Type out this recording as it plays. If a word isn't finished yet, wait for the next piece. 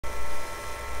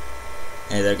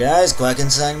Hey there guys,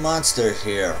 Quackenstein Monster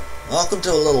here. Welcome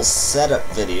to a little setup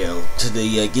video to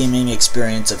the gaming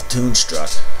experience of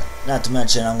Toonstruck. Not to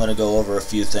mention I'm going to go over a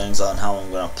few things on how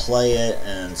I'm going to play it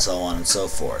and so on and so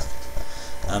forth.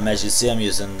 As you see, I'm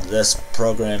using this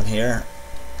program here.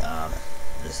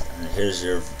 Here's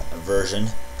your version.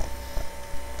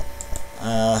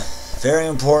 Very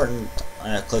important,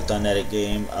 I clicked on edit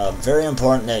game. Very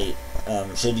important that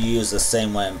should you use the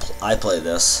same way I play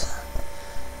this.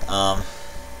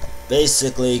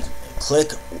 Basically,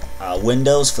 click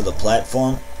Windows for the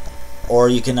platform, or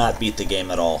you cannot beat the game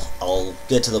at all. I'll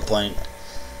get to the point.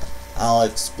 I'll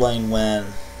explain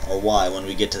when or why when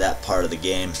we get to that part of the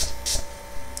game.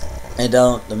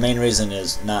 The main reason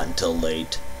is not until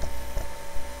late.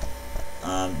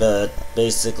 But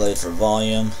basically, for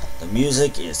volume, the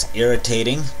music is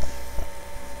irritating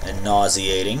and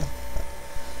nauseating.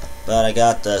 But I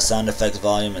got the sound effects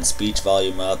volume and speech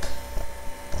volume up.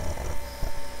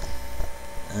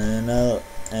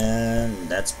 And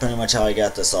that's pretty much how I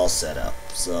got this all set up.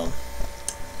 So,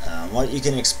 what you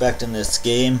can expect in this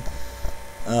game,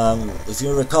 if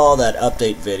you recall that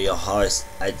update video, how I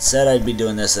said I'd be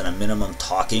doing this in a minimum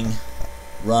talking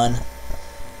run.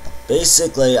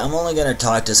 Basically, I'm only going to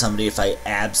talk to somebody if I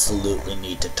absolutely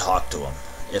need to talk to them.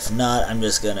 If not, I'm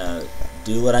just going to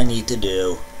do what I need to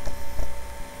do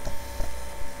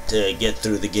to get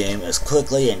through the game as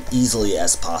quickly and easily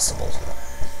as possible.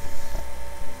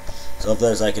 So if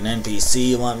there's like an NPC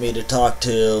you want me to talk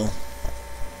to,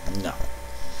 no.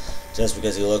 Just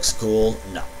because he looks cool,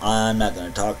 no. I'm not going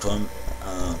to talk to him.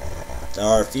 There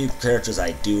are a few characters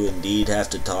I do indeed have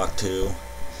to talk to.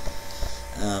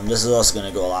 This is also going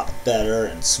to go a lot better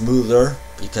and smoother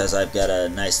because I've got a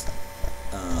nice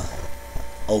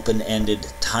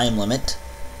open-ended time limit.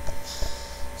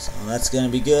 So that's going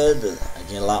to be good. I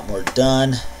get a lot more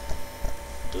done.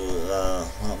 Do a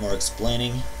lot more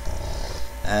explaining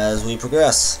as we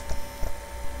progress.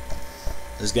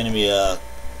 There's going to be a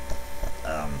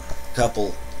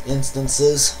couple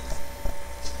instances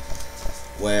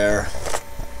where,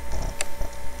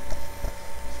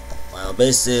 well,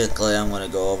 basically I'm going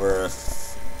to go over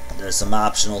if there's some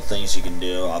optional things you can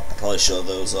do. I'll probably show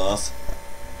those off.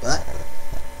 But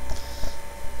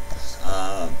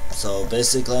so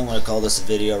basically I'm going to call this a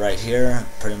video right here.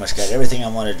 Pretty much got everything I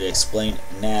wanted to explain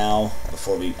now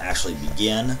before we actually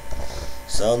begin.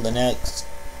 So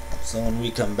when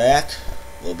we come back,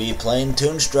 we'll be playing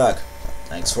Toonstruck.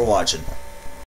 Thanks for watching.